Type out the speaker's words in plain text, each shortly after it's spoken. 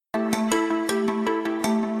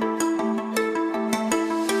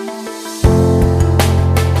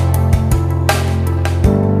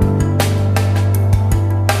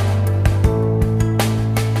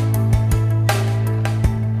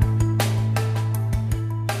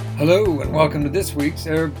Hello and welcome to this week's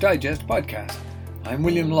Arab Digest podcast. I'm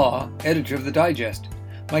William Law, editor of the Digest.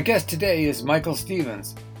 My guest today is Michael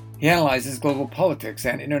Stevens. He analyzes global politics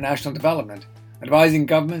and international development, advising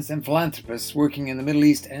governments and philanthropists working in the Middle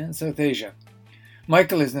East and South Asia.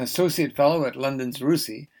 Michael is an associate fellow at London's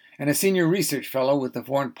RUSI and a senior research fellow with the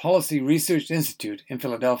Foreign Policy Research Institute in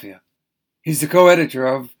Philadelphia. He's the co-editor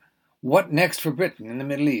of What Next for Britain in the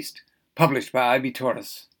Middle East, published by IB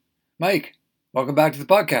Tauris. Mike, welcome back to the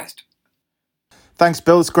podcast. Thanks,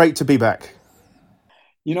 Bill. It's great to be back.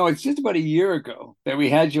 You know, it's just about a year ago that we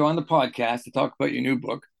had you on the podcast to talk about your new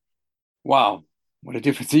book. Wow, what a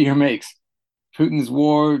difference a year makes. Putin's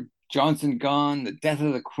war, Johnson gone, the death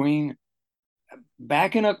of the Queen.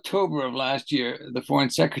 Back in October of last year, the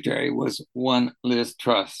Foreign Secretary was one Liz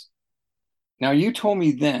Truss. Now, you told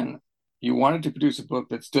me then you wanted to produce a book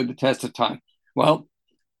that stood the test of time. Well,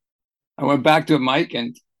 I went back to it, Mike,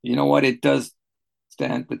 and you know what? It does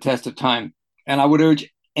stand the test of time. And I would urge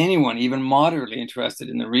anyone, even moderately interested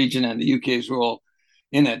in the region and the UK's role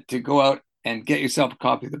in it, to go out and get yourself a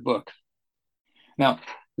copy of the book. Now,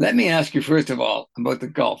 let me ask you first of all about the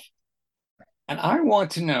Gulf. And I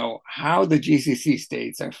want to know how the GCC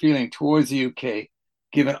states are feeling towards the UK,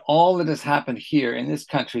 given all that has happened here in this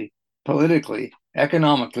country, politically,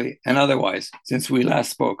 economically, and otherwise, since we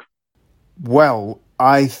last spoke. Well,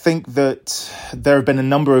 I think that there have been a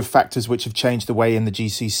number of factors which have changed the way in the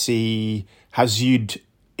GCC has viewed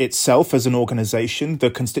itself as an organisation, the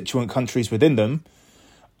constituent countries within them,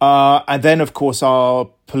 and then, of course, our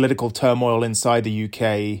political turmoil inside the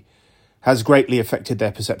UK has greatly affected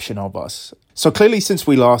their perception of us. So clearly, since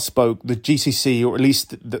we last spoke, the GCC, or at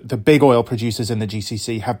least the big oil producers in the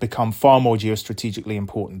GCC, have become far more geostrategically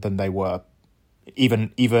important than they were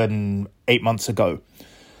even 8 months ago.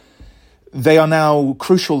 They are now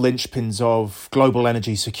crucial linchpins of global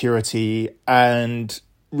energy security and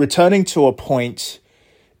returning to a point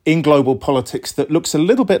in global politics that looks a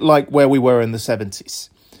little bit like where we were in the 70s,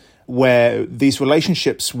 where these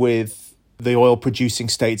relationships with the oil-producing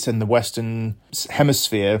states in the Western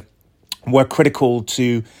Hemisphere were critical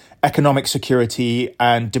to economic security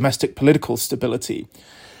and domestic political stability.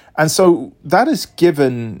 And so that has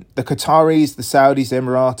given the Qataris, the Saudis, the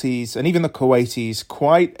Emiratis, and even the Kuwaitis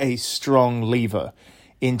quite a strong lever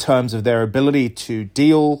in terms of their ability to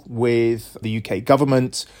deal with the UK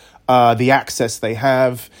government, the access they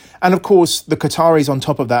have. And of course, the Qataris on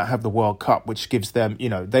top of that have the World Cup, which gives them,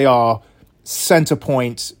 they are center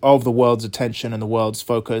point of the world's attention and the world's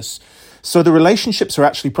focus. So the relationships are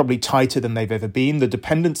actually probably tighter than they've ever been. The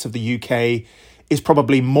dependence of the UK is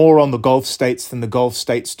probably more on the Gulf states than the Gulf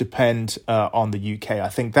states depend on the UK. I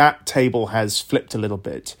think that table has flipped a little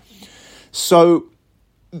bit. So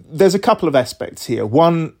there's a couple of aspects here.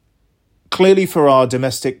 One, clearly for our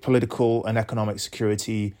domestic political and economic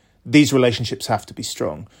security, these relationships have to be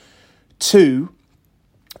strong. Two,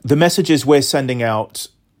 the messages we're sending out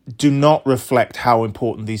do not reflect how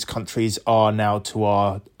important these countries are now to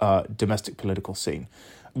our domestic political scene.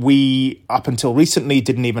 We, up until recently,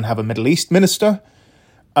 didn't even have a Middle East minister.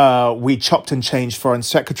 We chopped and changed foreign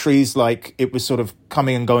secretaries like it was sort of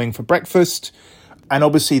coming and going for breakfast. And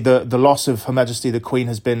obviously the loss of Her Majesty the Queen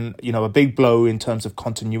has been, a big blow in terms of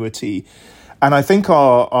continuity. And I think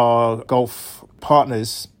our Gulf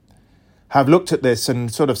partners have looked at this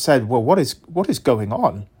and sort of said, well, what is going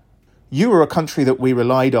on? You were a country that we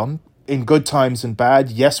relied on in good times and bad.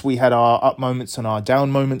 Yes, we had our up moments and our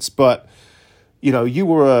down moments, but you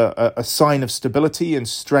were a sign of stability and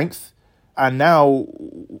strength. And now,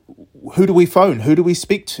 who do we phone? Who do we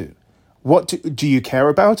speak to? What do you care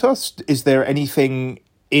about us? Is there anything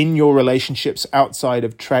in your relationships outside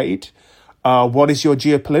of trade? What is your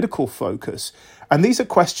geopolitical focus? And these are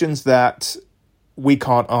questions that we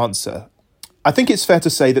can't answer. I think it's fair to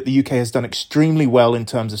say that the UK has done extremely well in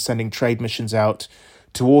terms of sending trade missions out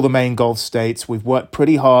to all the main Gulf states. We've worked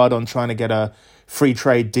pretty hard on trying to get a free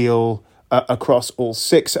trade deal across all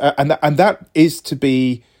six, and that is to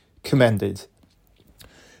be commended.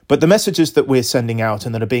 But the messages that we're sending out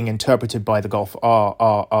and that are being interpreted by the Gulf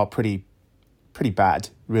are pretty bad,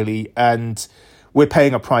 really, and we're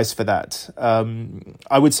paying a price for that.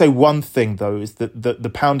 I would say one thing, though, is that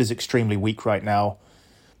the pound is extremely weak right now,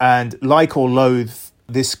 and like or loathe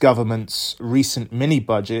this government's recent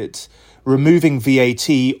mini-budget, removing VAT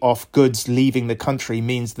off goods leaving the country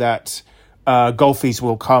means that Gulfies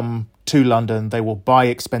will come to London, they will buy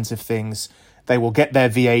expensive things, they will get their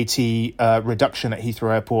VAT reduction at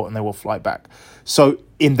Heathrow Airport, and they will fly back. So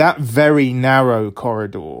in that very narrow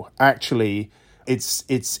corridor, actually, it's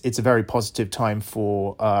a very positive time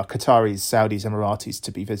for Qataris, Saudis, Emiratis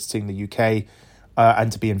to be visiting the UK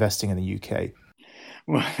and to be investing in the UK.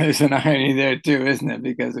 Well, there's an irony there too, isn't it?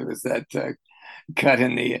 Because it was that cut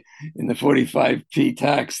in the 45p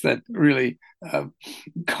tax that really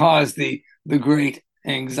caused the great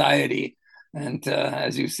anxiety. And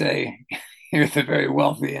as you say, here the very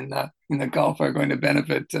wealthy in the Gulf are going to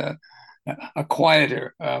benefit a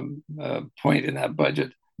quieter point in that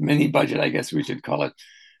budget, mini budget, I guess we should call it.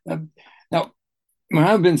 Um, Now,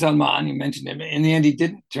 Mohammed bin Salman, you mentioned him. In the end, he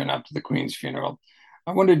didn't turn up to the Queen's funeral.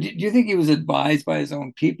 I wonder, do you think he was advised by his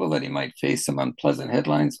own people that he might face some unpleasant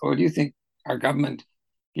headlines, or do you think our government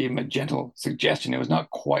gave him a gentle suggestion? It was not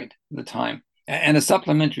quite the time. And a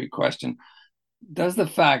supplementary question: does the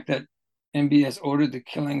fact that MBS ordered the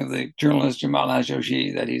killing of the journalist Jamal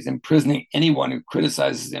Khashoggi, that he's imprisoning anyone who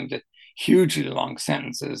criticizes him to hugely long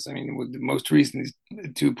sentences? I mean, with the most recent,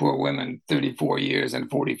 two poor women, 34 years and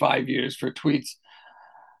 45 years for tweets.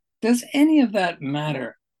 Does any of that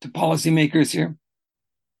matter to policymakers here?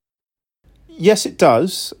 Yes, it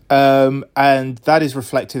does. And that is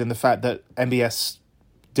reflected in the fact that MBS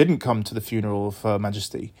didn't come to the funeral of Her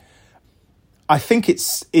Majesty. I think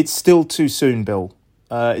it's still too soon, Bill.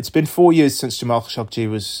 It's been 4 years since Jamal Khashoggi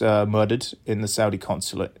was murdered in the Saudi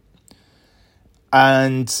consulate.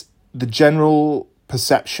 And the general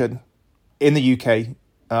perception in the UK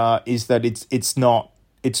is that it's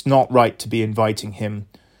not right to be inviting him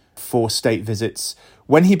for state visits.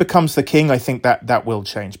 When he becomes the king, I think that will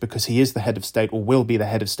change, because he is the head of state, or will be the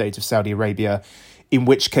head of state of Saudi Arabia, in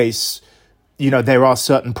which case, there are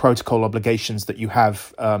certain protocol obligations that you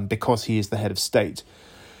have because he is the head of state.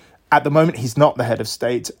 At the moment, he's not the head of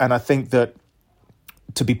state, and I think that,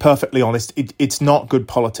 to be perfectly honest, it's not good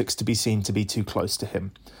politics to be seen to be too close to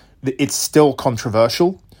him. It's still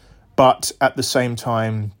controversial, but at the same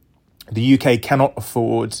time, the UK cannot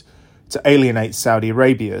afford to alienate Saudi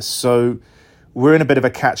Arabia. So we're in a bit of a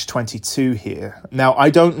catch-22 here. Now, I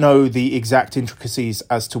don't know the exact intricacies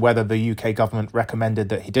as to whether the UK government recommended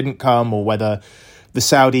that he didn't come, or whether the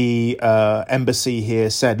Saudi embassy here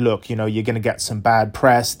said, look, you're going to get some bad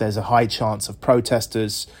press. There's a high chance of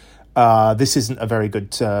protesters. This isn't a very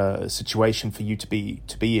good situation for you to be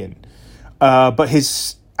in. But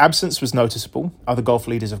his absence was noticeable. Other Gulf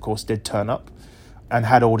leaders, of course, did turn up and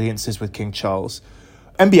had audiences with King Charles.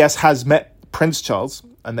 MBS has met Prince Charles,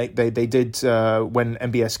 and they did, when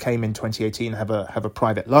MBS came in 2018, have a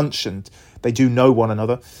private lunch, and they do know one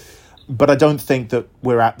another. But I don't think that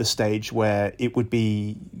we're at the stage where it would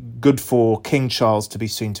be good for King Charles to be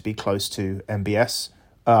seen to be close to MBS.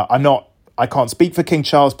 I can't speak for King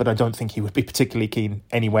Charles, but I don't think he would be particularly keen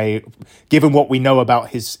anyway, given what we know about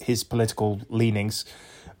his political leanings.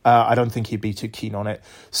 I don't think he'd be too keen on it.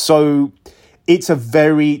 So it's a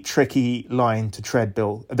very tricky line to tread,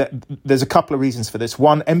 Bill. There's a couple of reasons for this.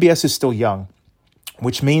 One, MBS is still young,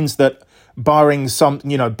 which means that barring some,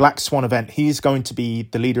 black swan event, he's going to be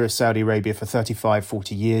the leader of Saudi Arabia for 35,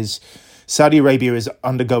 40 years. Saudi Arabia is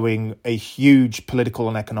undergoing a huge political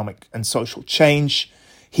and economic and social change.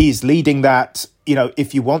 He's leading that.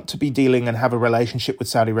 If you want to be dealing and have a relationship with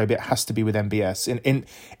Saudi Arabia, it has to be with MBS.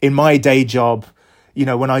 In my day job,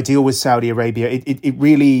 when I deal with Saudi Arabia, it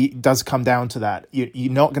really does come down to that.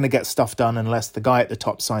 You're not going to get stuff done unless the guy at the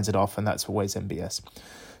top signs it off, and that's always MBS.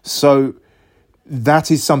 So that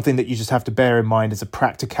is something that you just have to bear in mind as a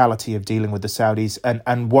practicality of dealing with the Saudis.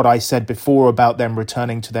 And what I said before about them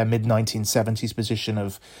returning to their mid-1970s position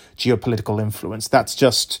of geopolitical influence, that's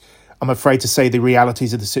just, I'm afraid to say, the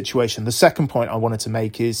realities of the situation. The second point I wanted to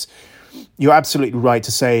make is, you're absolutely right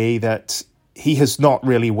to say that he has not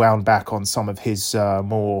really wound back on some of his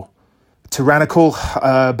more tyrannical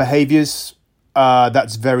behaviours.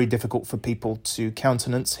 That's very difficult for people to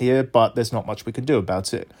countenance here, but there's not much we can do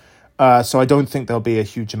about it. So I don't think there'll be a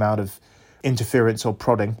huge amount of interference or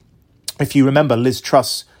prodding. If you remember, Liz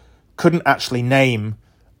Truss couldn't actually name,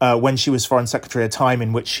 when she was Foreign Secretary, a time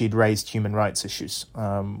in which she'd raised human rights issues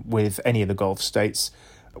with any of the Gulf states,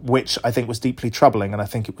 which I think was deeply troubling, and I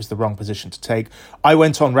think it was the wrong position to take. I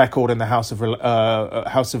went on record in the House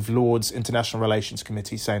of Lords International Relations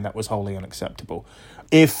Committee saying that was wholly unacceptable.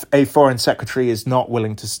 If a Foreign Secretary is not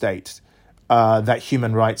willing to state that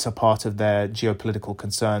human rights are part of their geopolitical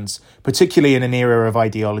concerns, particularly in an era of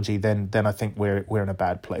ideology, then I think we're in a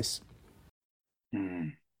bad place.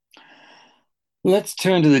 Let's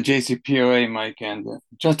turn to the JCPOA, Mike, and the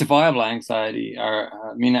justifiable anxiety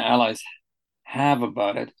our MENA allies have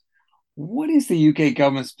about it. What is the UK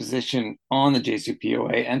government's position on the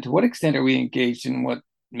JCPOA, and to what extent are we engaged in what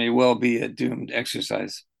may well be a doomed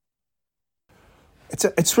exercise?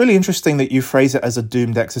 It's really interesting that you phrase it as a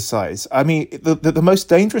doomed exercise. I mean, the most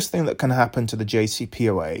dangerous thing that can happen to the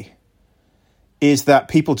JCPOA is that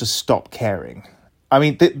people just stop caring. I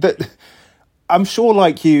mean, I'm sure,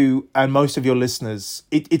 like you and most of your listeners,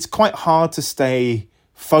 it's quite hard to stay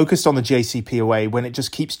focused on the JCPOA when it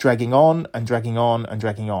just keeps dragging on and dragging on and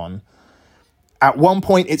dragging on. At one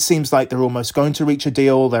point, it seems like they're almost going to reach a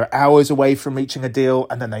deal. They're hours away from reaching a deal,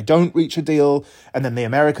 and then they don't reach a deal. And then the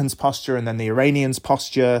Americans posture, and then the Iranians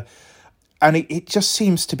posture. And it just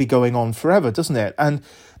seems to be going on forever, doesn't it? And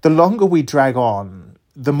the longer we drag on,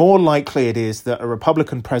 the more likely it is that a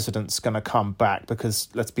Republican president's going to come back, because,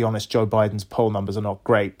 let's be honest, Joe Biden's poll numbers are not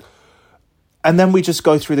great. And then we just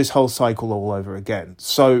go through this whole cycle all over again.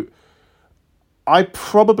 So I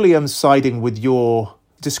probably am siding with your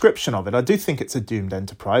description of it. I do think it's a doomed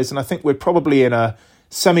enterprise, and I think we're probably in a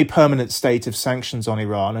semi-permanent state of sanctions on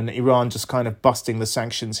Iran, and Iran just kind of busting the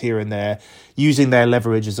sanctions here and there, using their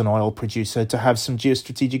leverage as an oil producer to have some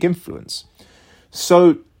geostrategic influence.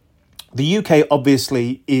 So the UK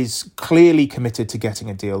obviously is clearly committed to getting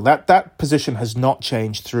a deal. That position has not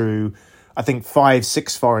changed through, I think,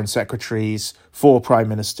 5-6 foreign secretaries, 4 prime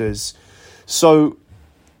ministers. So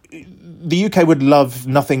the UK would love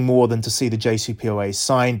nothing more than to see the JCPOA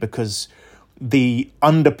signed, because the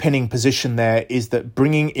underpinning position there is that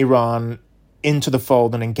bringing Iran into the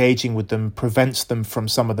fold and engaging with them prevents them from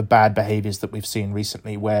some of the bad behaviors that we've seen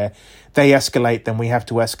recently, where they escalate, then we have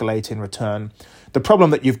to escalate in return. The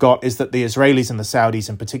problem that you've got is that the Israelis and the Saudis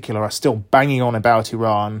in particular are still banging on about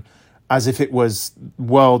Iran as if it was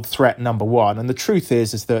world threat number one. And the truth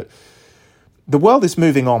is that the world is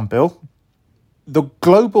moving on, Bill. The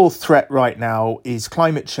global threat right now is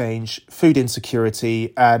climate change, food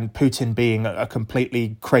insecurity, and Putin being a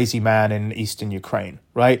completely crazy man in eastern Ukraine,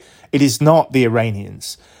 right? It is not the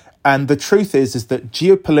Iranians. And the truth is that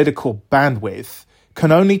geopolitical bandwidth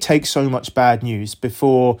can only take so much bad news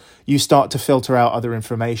before you start to filter out other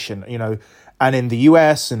information, and in the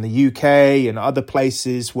US and the UK and other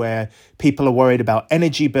places where people are worried about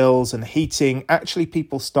energy bills and heating, actually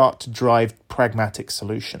people start to drive pragmatic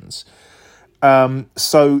solutions.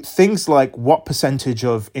 So things like what percentage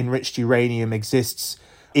of enriched uranium exists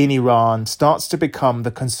in Iran starts to become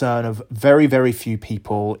the concern of very, very few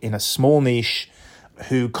people in a small niche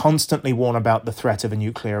who constantly warn about the threat of a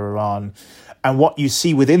nuclear Iran. And what you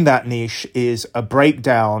see within that niche is a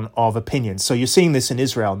breakdown of opinions. So you're seeing this in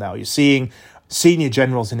Israel now. You're seeing senior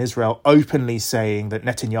generals in Israel openly saying that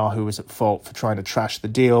Netanyahu is at fault for trying to trash the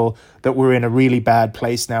deal, that we're in a really bad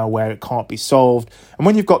place now where it can't be solved. And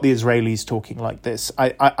when you've got the Israelis talking like this,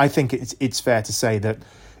 I think it's fair to say that,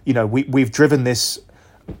 we've driven this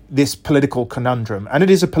political conundrum, and it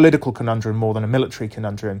is a political conundrum more than a military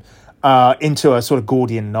conundrum, into a sort of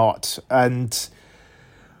Gordian knot. And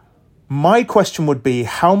my question would be,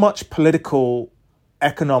 how much political,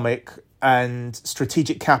 economic, and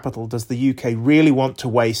strategic capital does the UK really want to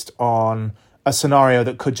waste on a scenario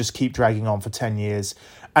that could just keep dragging on for 10 years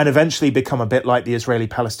and eventually become a bit like the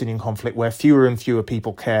Israeli-Palestinian conflict, where fewer and fewer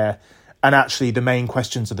people care, and actually the main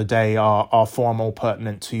questions of the day are far more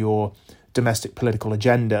pertinent to your domestic political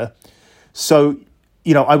agenda? So,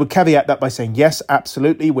 I would caveat that by saying, yes,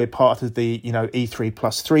 absolutely, we're part of the,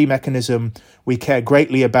 E3+3 mechanism. We care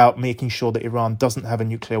greatly about making sure that Iran doesn't have a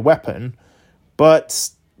nuclear weapon,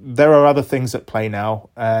 but there are other things at play now,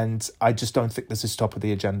 and I just don't think this is top of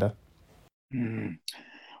the agenda.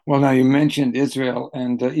 Well, now you mentioned Israel,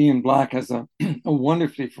 and Ian Black has a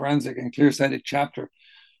wonderfully forensic and clear-sighted chapter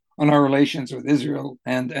on our relations with Israel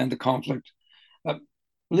and the conflict.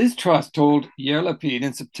 Liz Truss told Yair Lapid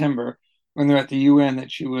in September, when they were at the UN,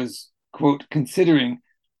 that she was, quote, considering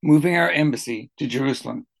moving our embassy to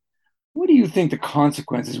Jerusalem. What do you think the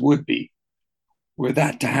consequences would be were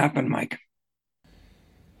that to happen, Mike?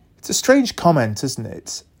 It's a strange comment, isn't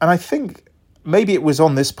it? And I think maybe it was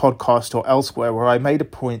on this podcast or elsewhere where I made a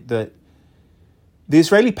point that the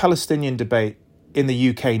Israeli-Palestinian debate in the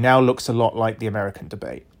UK now looks a lot like the American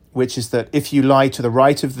debate, which is that if you lie to the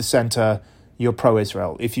right of the centre, you're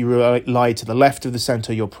pro-Israel. If you lie to the left of the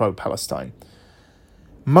centre, you're pro-Palestine.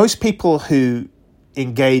 Most people who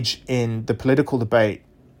engage in the political debate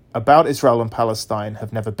about Israel and Palestine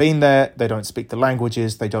have never been there. They don't speak the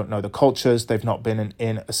languages. They don't know the cultures. They've not been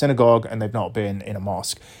in a synagogue, and they've not been in a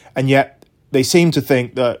mosque. And yet they seem to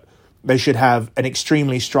think that they should have an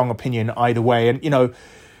extremely strong opinion either way. And,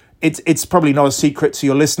 it's probably not a secret to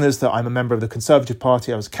your listeners that I'm a member of the Conservative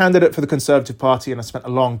Party. I was a candidate for the Conservative Party, and I spent a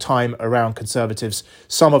long time around Conservatives,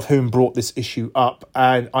 some of whom brought this issue up.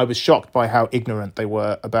 And I was shocked by how ignorant they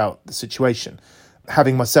were about the situation.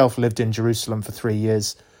 Having myself lived in Jerusalem for 3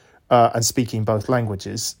 years, and speaking both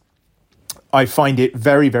languages, I find it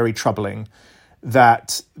very, very troubling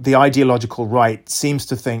that the ideological right seems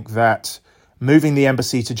to think that moving the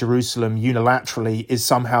embassy to Jerusalem unilaterally is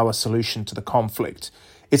somehow a solution to the conflict.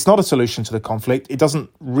 It's not a solution to the conflict. It doesn't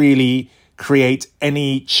really create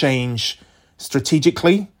any change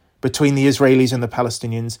strategically between the Israelis and the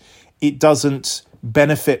Palestinians. It doesn't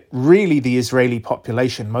benefit really the Israeli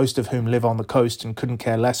population, most of whom live on the coast and couldn't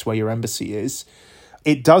care less where your embassy is.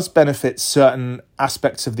 It does benefit certain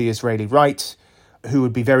aspects of the Israeli right, who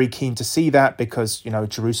would be very keen to see that because,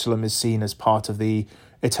 Jerusalem is seen as part of the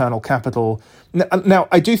eternal capital. Now,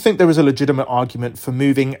 I do think there is a legitimate argument for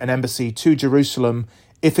moving an embassy to Jerusalem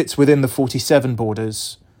if it's within the 47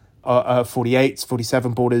 borders, 48,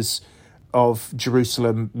 47 borders of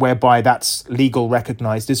Jerusalem, whereby that's legal,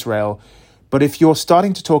 recognized Israel. But if you're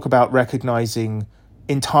starting to talk about recognizing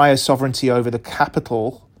entire sovereignty over the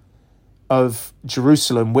capital of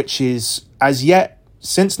Jerusalem, which is as yet,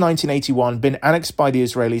 since 1981, been annexed by the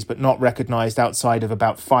Israelis but not recognized outside of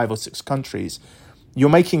about 5 or 6 countries, you're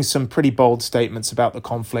making some pretty bold statements about the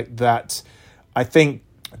conflict that I think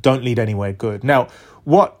don't lead anywhere good. Now,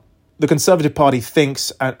 what the Conservative Party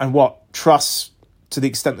thinks and what Truss, to the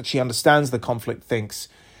extent that she understands the conflict, thinks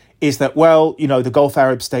is that, the Gulf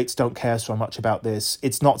Arab states don't care so much about this.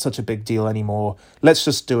 It's not such a big deal anymore. Let's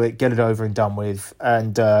just do it, get it over and done with,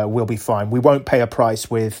 and we'll be fine. We won't pay a price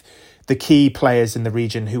with the key players in the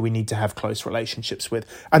region who we need to have close relationships with.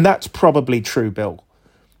 And that's probably true, Bill.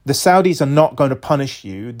 The Saudis are not going to punish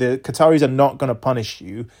you. The Qataris are not going to punish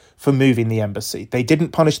you for moving the embassy. They didn't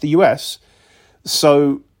punish the US.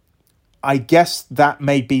 So I guess that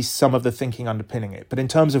may be some of the thinking underpinning it. But in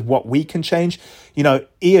terms of what we can change,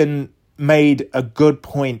 Ian made a good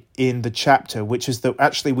point in the chapter, which is that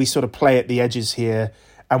actually we sort of play at the edges here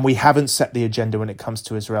and we haven't set the agenda when it comes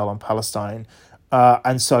to Israel and Palestine.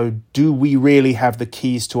 And so do we really have the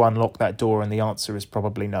keys to unlock that door? And the answer is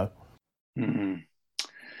probably no. Mm-hmm.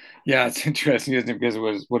 Yeah, it's interesting, isn't it? Because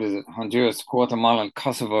Honduras, Guatemala, and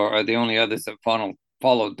Kosovo are the only others that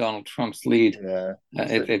followed Donald Trump's lead. Yeah,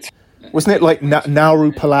 wasn't it like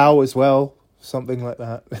Nauru, Palau as well, something like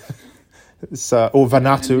that? Or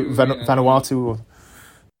Vanuatu.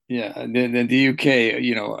 Yeah, the UK,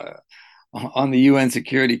 on the UN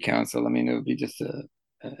Security Council. I mean, it would be just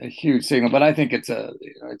a huge signal. But I think it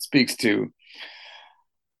speaks to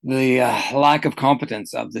the lack of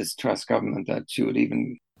competence of this Truss government that she would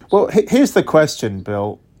even. Well, here's the question,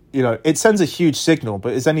 Bill. It sends a huge signal,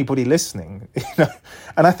 but is anybody listening?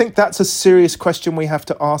 And I think that's a serious question we have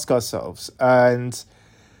to ask ourselves. And,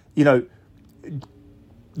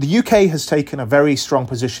 the UK has taken a very strong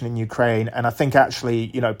position in Ukraine. And I think actually,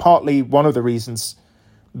 partly one of the reasons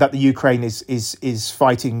that the Ukraine is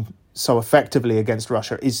fighting so effectively against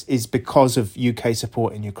Russia is because of UK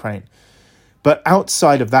support in Ukraine. But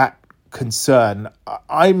outside of that concern,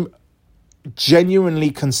 I'm genuinely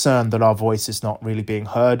concerned that our voice is not really being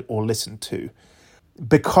heard or listened to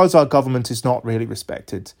because our government is not really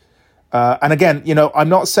respected. And again, I'm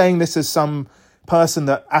not saying this as some person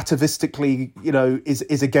that atavistically,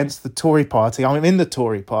 is against the Tory party. I'm in the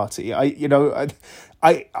Tory party.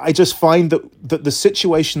 I just find that the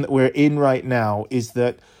situation that we're in right now is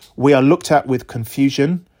that we are looked at with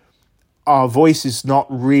confusion. Our voice is not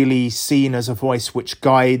really seen as a voice which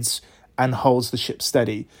guides and holds the ship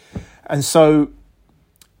steady. And so,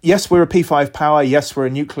 yes, we're a P5 power. Yes, we're a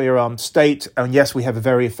nuclear armed state. And yes, we have a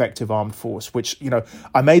very effective armed force, which,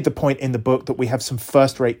 I made the point in the book that we have some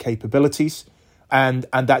first-rate capabilities and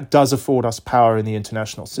that does afford us power in the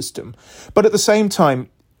international system. But at the same time,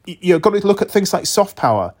 you've got to look at things like soft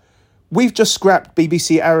power. We've just scrapped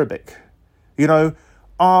BBC Arabic.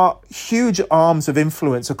 Our huge arms of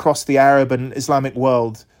influence across the Arab and Islamic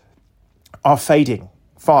world are fading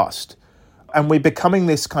fast. And we're becoming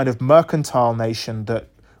this kind of mercantile nation that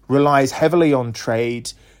relies heavily on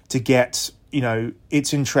trade to get,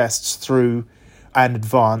 its interests through and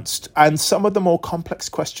advanced. And some of the more complex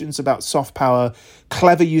questions about soft power,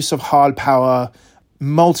 clever use of hard power,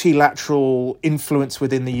 multilateral influence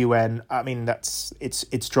within the UN, I mean,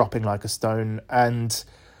 it's dropping like a stone. And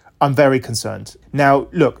I'm very concerned. Now,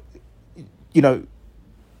 look,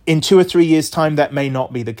 in 2 or 3 years' time, that may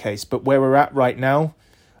not be the case. But where we're at right now,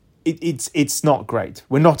 it's not great.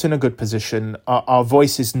 We're not in a good position. Our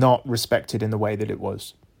voice is not respected in the way that it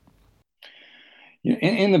was.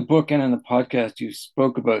 In the book and in the podcast, you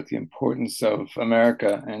spoke about the importance of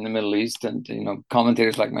America in the Middle East, and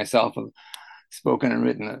commentators like myself have spoken and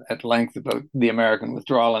written at length about the American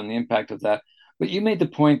withdrawal and the impact of that. But you made the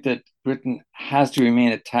point that Britain has to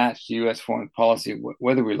remain attached to U.S. foreign policy,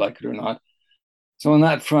 whether we like it or not. So on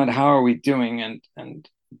that front, how are we doing? And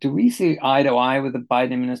do we see eye to eye with the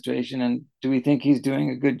Biden administration? And do we think he's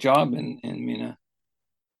doing a good job in MENA?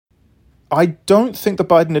 I don't think the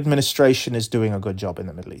Biden administration is doing a good job in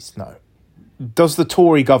the Middle East, no. Does the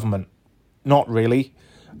Tory government? Not really.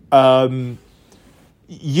 You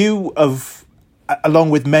have, along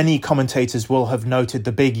with many commentators, will have noted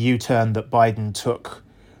the big U-turn that Biden took,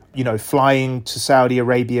 flying to Saudi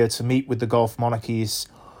Arabia to meet with the Gulf monarchies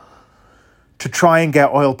to try and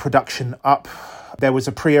get oil production up. There was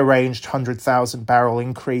a prearranged 100,000 barrel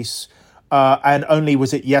increase. And only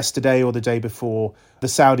was it yesterday or the day before, the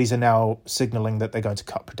Saudis are now signaling that they're going to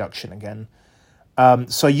cut production again.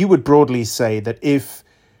 So you would broadly say that if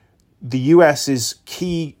the US's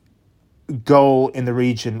key goal in the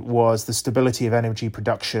region was the stability of energy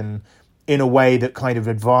production in a way that kind of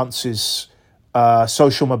advances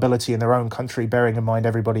social mobility in their own country, bearing in mind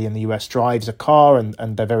everybody in the US drives a car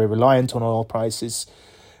and they're very reliant on oil prices,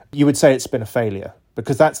 you would say it's been a failure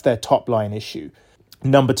because that's their top line issue.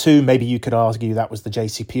 Number two, maybe you could argue that was the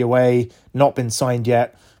JCPOA, not been signed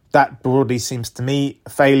yet. That broadly seems to me a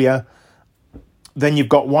failure. Then you've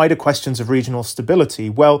got wider questions of regional stability.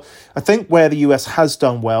 Well, I think where the US has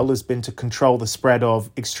done well has been to control the spread of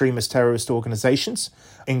extremist terrorist organizations,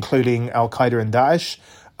 including Al-Qaeda and Daesh.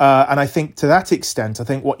 And I think to that extent, I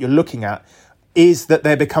think what you're looking at is that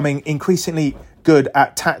they're becoming increasingly good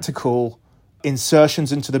at tactical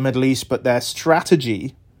insertions into the Middle East, but their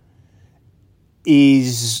strategy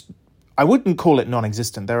is, I wouldn't call it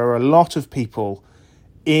non-existent. There are a lot of people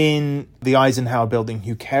in the Eisenhower building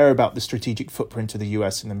who care about the strategic footprint of the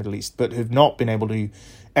US in the Middle East, but have not been able to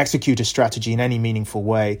execute a strategy in any meaningful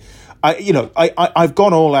way. I've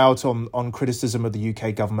gone all out on criticism of the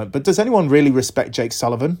UK government, but does anyone really respect Jake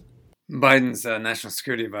Sullivan? Biden's national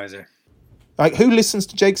security advisor. Who listens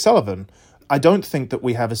to Jake Sullivan? I don't think that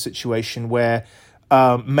we have a situation where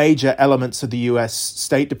major elements of the US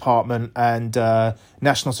State Department and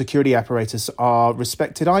national security apparatus are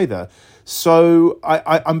respected either. So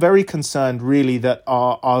I'm very concerned, really, that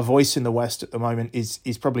our voice in the West at the moment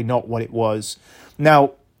is probably not what it was.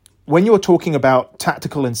 Now, when you're talking about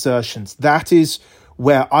tactical insertions, that is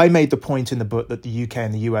where I made the point in the book that the UK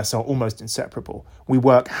and the US are almost inseparable. We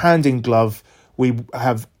work hand in glove. We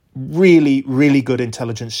have really, really good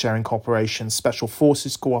intelligence sharing cooperation, special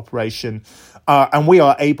forces cooperation, and we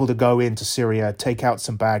are able to go into Syria, take out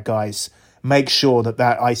some bad guys, make sure that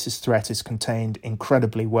ISIS threat is contained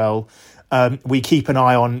incredibly well. We keep an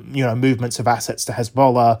eye on movements of assets to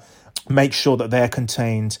Hezbollah, make sure that they're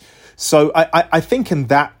contained. So I think in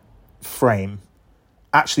that frame,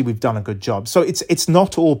 actually we've done a good job. So it's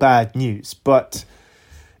not all bad news, but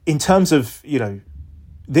in terms of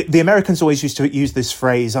the Americans always used to use this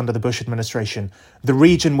phrase under the Bush administration, the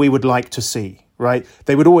region we would like to see, right?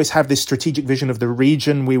 They would always have this strategic vision of the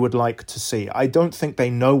region we would like to see. I don't think they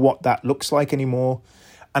know what that looks like anymore.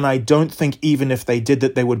 And I don't think even if they did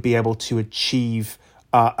that, they would be able to achieve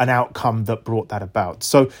an outcome that brought that about.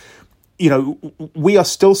 So, we are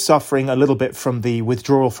still suffering a little bit from the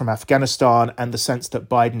withdrawal from Afghanistan and the sense that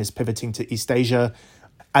Biden is pivoting to East Asia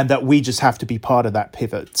and that we just have to be part of that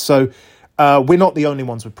pivot. So we're not the only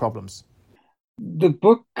ones with problems. The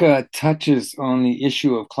book touches on the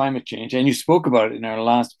issue of climate change, and you spoke about it in our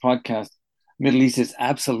last podcast. Middle East is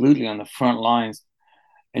absolutely on the front lines.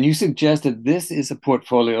 And you suggested this is a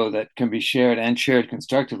portfolio that can be shared and shared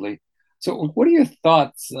constructively. So what are your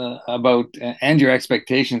thoughts about and your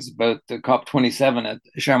expectations about the COP27 at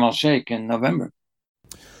Sharm el-Sheikh in November?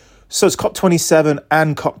 So it's COP27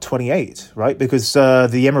 and COP28, right? Because the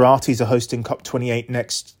Emiratis are hosting COP28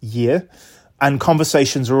 next year. And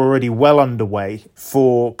conversations are already well underway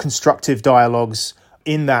for constructive dialogues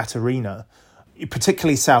in that arena,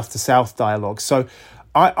 particularly South-to-South dialogue. So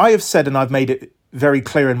I have said, and I've made it very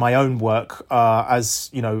clear in my own work,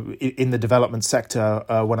 as in the development sector,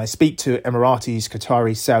 when I speak to Emiratis,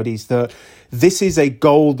 Qataris, Saudis, that this is a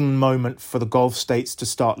golden moment for the Gulf states to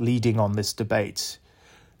start leading on this debate.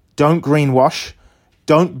 Don't greenwash.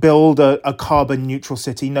 Don't build a carbon neutral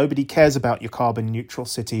city. Nobody cares about your carbon neutral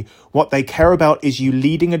city. What they care about is you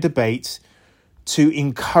leading a debate to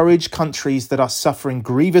encourage countries that are suffering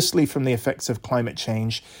grievously from the effects of climate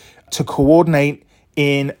change to coordinate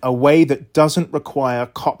in a way that doesn't require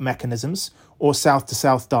COP mechanisms or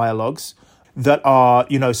South-to-South dialogues that are,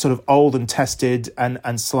 sort of old and tested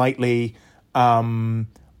and slightly, I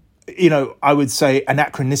would say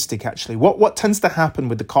anachronistic, actually. What tends to happen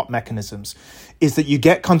with the COP mechanisms is that you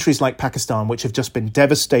get countries like Pakistan, which have just been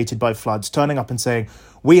devastated by floods, turning up and saying,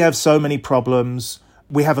 we have so many problems.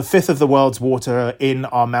 We have a fifth of the world's water in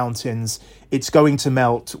our mountains. It's going to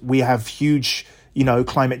melt. We have huge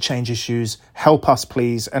climate change issues, help us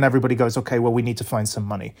please. And everybody goes, okay, well, we need to find some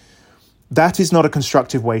money. That is not a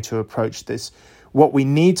constructive way to approach this. What we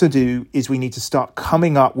need to do is we need to start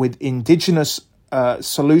coming up with indigenous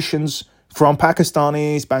solutions from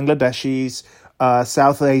Pakistanis, Bangladeshis,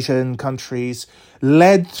 South Asian countries,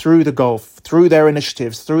 led through the Gulf, through their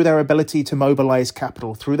initiatives, through their ability to mobilize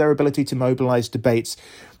capital, through their ability to mobilize debates.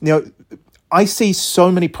 I see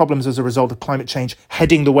so many problems as a result of climate change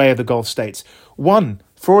heading the way of the Gulf states. One,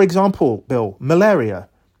 for example, Bill, malaria.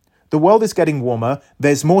 The world is getting warmer.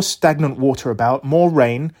 There's more stagnant water about, more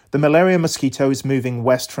rain. The malaria mosquito is moving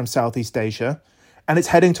west from Southeast Asia, and it's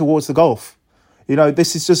heading towards the Gulf.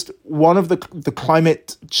 This is just one of the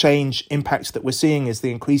climate change impacts that we're seeing is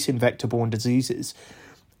the increase in vector-borne diseases.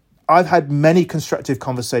 I've had many constructive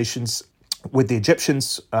conversations with the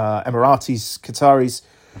Egyptians, Emiratis, Qataris,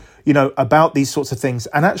 about these sorts of things.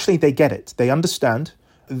 And actually, they get it. They understand.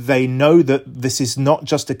 They know that this is not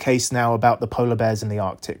just a case now about the polar bears in the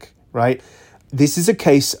Arctic, right? This is a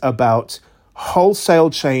case about wholesale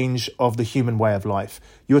change of the human way of life.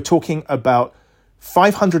 You're talking about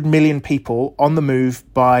 500 million people on the move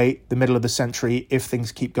by the middle of the century if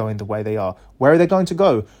things keep going the way they are. Where are they going to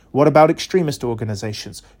go? What about extremist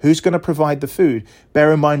organizations? Who's going to provide the food?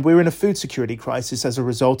 Bear in mind, we're in a food security crisis as a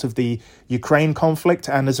result of the Ukraine conflict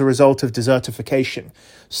and as a result of desertification.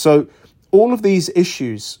 So all of these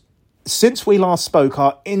issues, since we last spoke,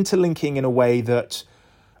 are interlinking in a way that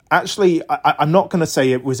actually, I'm not going to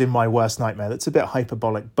say it was in my worst nightmare. That's a bit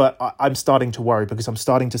hyperbolic, but I'm starting to worry because I'm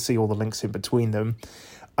starting to see all the links in between them.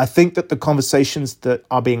 I think that the conversations that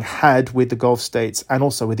are being had with the Gulf states and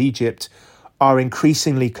also with Egypt are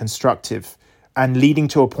increasingly constructive and leading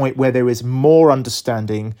to a point where there is more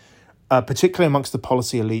understanding, particularly amongst the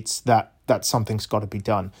policy elites, that something's got to be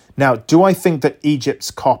done. Now, do I think that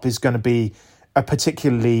Egypt's COP is going to be a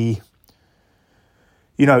particularly,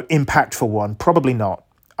 impactful one? Probably not.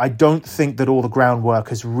 I don't think that all the groundwork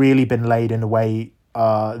has really been laid in a way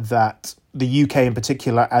that the UK in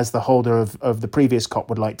particular, as the holder of the previous COP,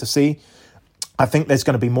 would like to see. I think there's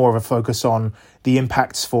going to be more of a focus on the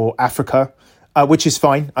impacts for Africa, which is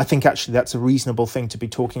fine. I think actually that's a reasonable thing to be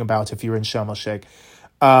talking about if you're in Sharm el-Sheikh.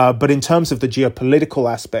 But in terms of the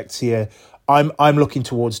geopolitical aspects here, I'm looking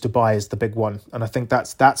towards Dubai as the big one. And I think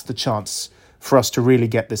that's the chance for us to really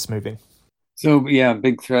get this moving. So, yeah,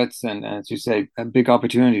 big threats and, as you say, big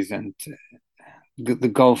opportunities. And the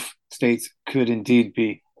Gulf states could indeed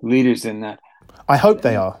be leaders in that. I hope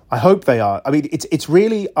they are. I mean, it's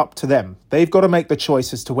really up to them. They've got to make the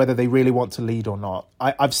choice as to whether they really want to lead or not.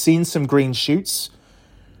 I've seen some green shoots,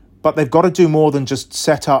 but they've got to do more than just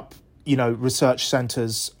set up, research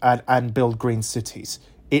centers and build green cities.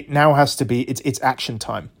 It now has to be, it's action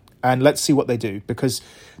time. And let's see what they do, because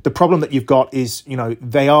the problem that you've got is,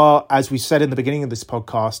 they are, as we said in the beginning of this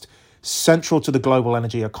podcast, central to the global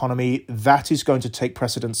energy economy. That is going to take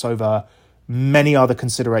precedence over many other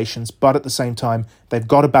considerations. But at the same time, they've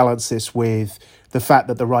got to balance this with the fact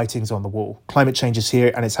that the writing's on the wall. Climate change is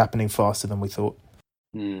here and it's happening faster than we thought.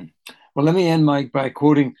 Well, let me end, Mike, by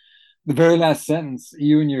quoting the very last sentence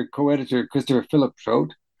you and your co-editor, Christopher Phillips,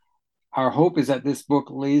 wrote. Our hope is that this book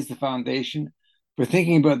lays the foundation for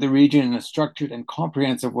thinking about the region in a structured and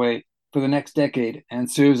comprehensive way for the next decade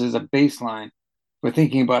and serves as a baseline for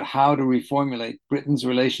thinking about how to reformulate Britain's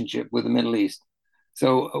relationship with the Middle East.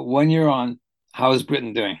 So 1 year on, how is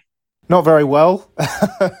Britain doing? Not very well.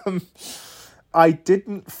 I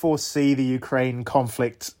didn't foresee the Ukraine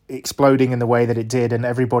conflict exploding in the way that it did and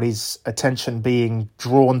everybody's attention being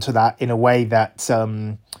drawn to that in a way that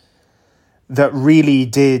that really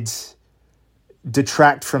did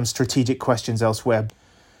detract from strategic questions elsewhere.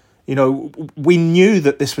 We knew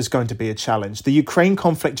that this was going to be a challenge. The Ukraine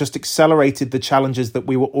conflict just accelerated the challenges that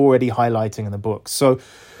we were already highlighting in the book. So,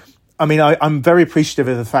 I mean, I'm very appreciative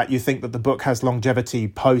of the fact you think that the book has longevity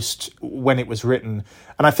post when it was written.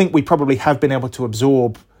 And I think we probably have been able to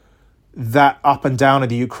absorb that up and down of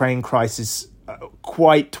the Ukraine crisis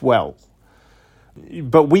quite well.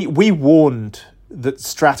 But we warned that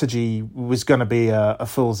strategy was going to be a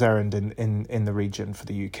fool's errand in the region for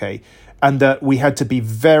the UK, and that we had to be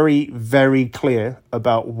very, very clear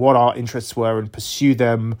about what our interests were and pursue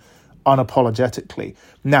them unapologetically.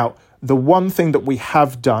 Now, the one thing that we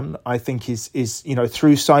have done, I think, is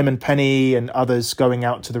through Simon Penny and others going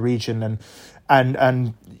out to the region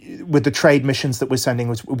and with the trade missions that we're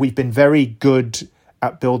sending, we've been very good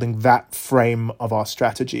at building that frame of our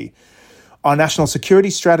strategy. Our national security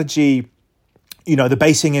strategy, the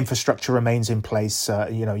basing infrastructure remains in place.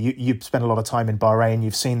 You've spent a lot of time in Bahrain.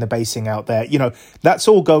 You've seen the basing out there. That's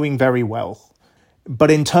all going very well.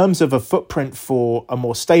 But in terms of a footprint for a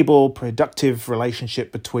more stable, productive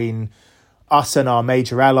relationship between us and our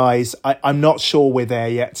major allies, I'm not sure we're there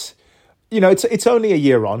yet. It's only a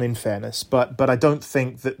year on, in fairness, but I don't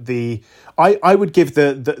think that I would give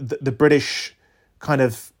the British kind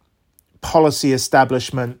of policy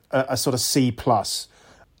establishment a sort of C plus.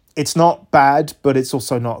 It's not bad, but it's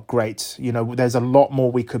also not great. There's a lot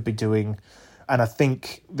more we could be doing. And I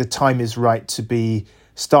think the time is right to be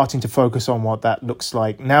starting to focus on what that looks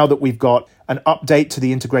like. Now that we've got an update to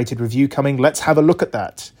the integrated review coming, let's have a look at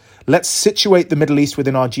that. Let's situate the Middle East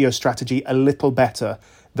within our geostrategy a little better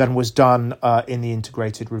than was done in the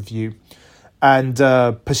integrated review, and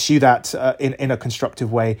pursue that in a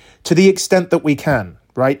constructive way to the extent that we can.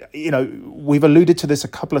 Right? We've alluded to this a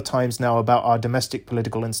couple of times now about our domestic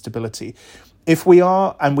political instability. If we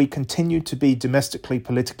are and we continue to be domestically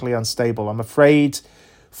politically unstable, I'm afraid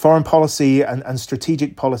foreign policy and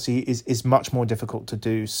strategic policy is much more difficult to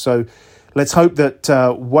do. So let's hope that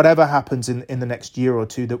whatever happens in the next year or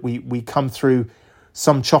two, that we come through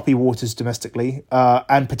some choppy waters domestically,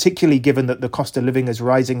 and particularly given that the cost of living is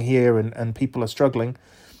rising here and people are struggling,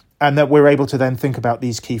 and that we're able to then think about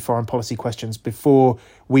these key foreign policy questions before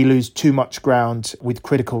we lose too much ground with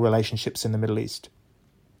critical relationships in the Middle East.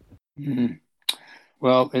 Mm-hmm.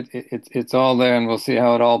 Well, it's all there, and we'll see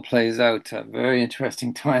how it all plays out. Very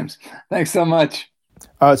interesting times. Thanks so much.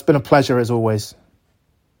 It's been a pleasure, as always.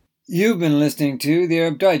 You've been listening to the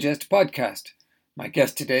Arab Digest podcast. My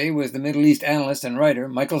guest today was the Middle East analyst and writer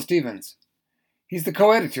Michael Stevens. He's the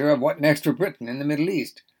co-editor of What Next for Britain in the Middle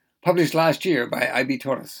East, published last year by IB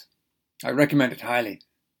Tauris. I recommend it highly.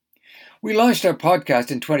 We launched our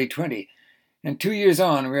podcast in 2020, and 2 years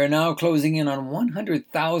on, we are now closing in on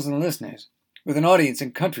 100,000 listeners, with an audience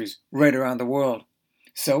in countries right around the world.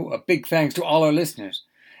 So, a big thanks to all our listeners.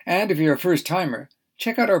 And if you're a first-timer,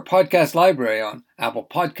 check out our podcast library on Apple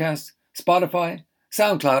Podcasts, Spotify,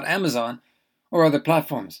 SoundCloud, Amazon, or other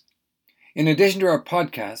platforms. In addition to our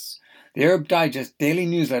podcasts, the Arab Digest daily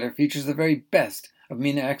newsletter features the very best of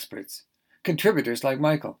MENA experts, contributors like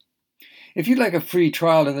Michael. If you'd like a free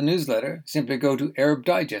trial of the newsletter, simply go to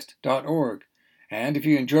arabdigest.org. And if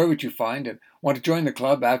you enjoy what you find and want to join the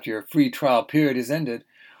club after your free trial period is ended,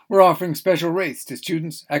 we're offering special rates to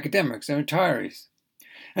students, academics, and retirees.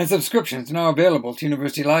 And subscriptions are now available to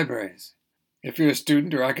university libraries. If you're a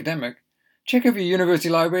student or academic, check if your university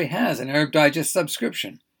library has an Arab Digest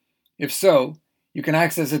subscription. If so, you can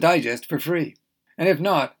access a digest for free. And if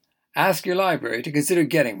not, ask your library to consider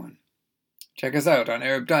getting one. Check us out on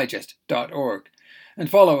arabdigest.org and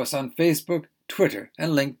follow us on Facebook, Twitter,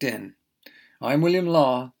 and LinkedIn. I'm William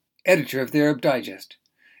Law, editor of the Arab Digest,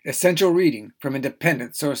 essential reading from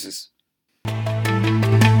independent sources.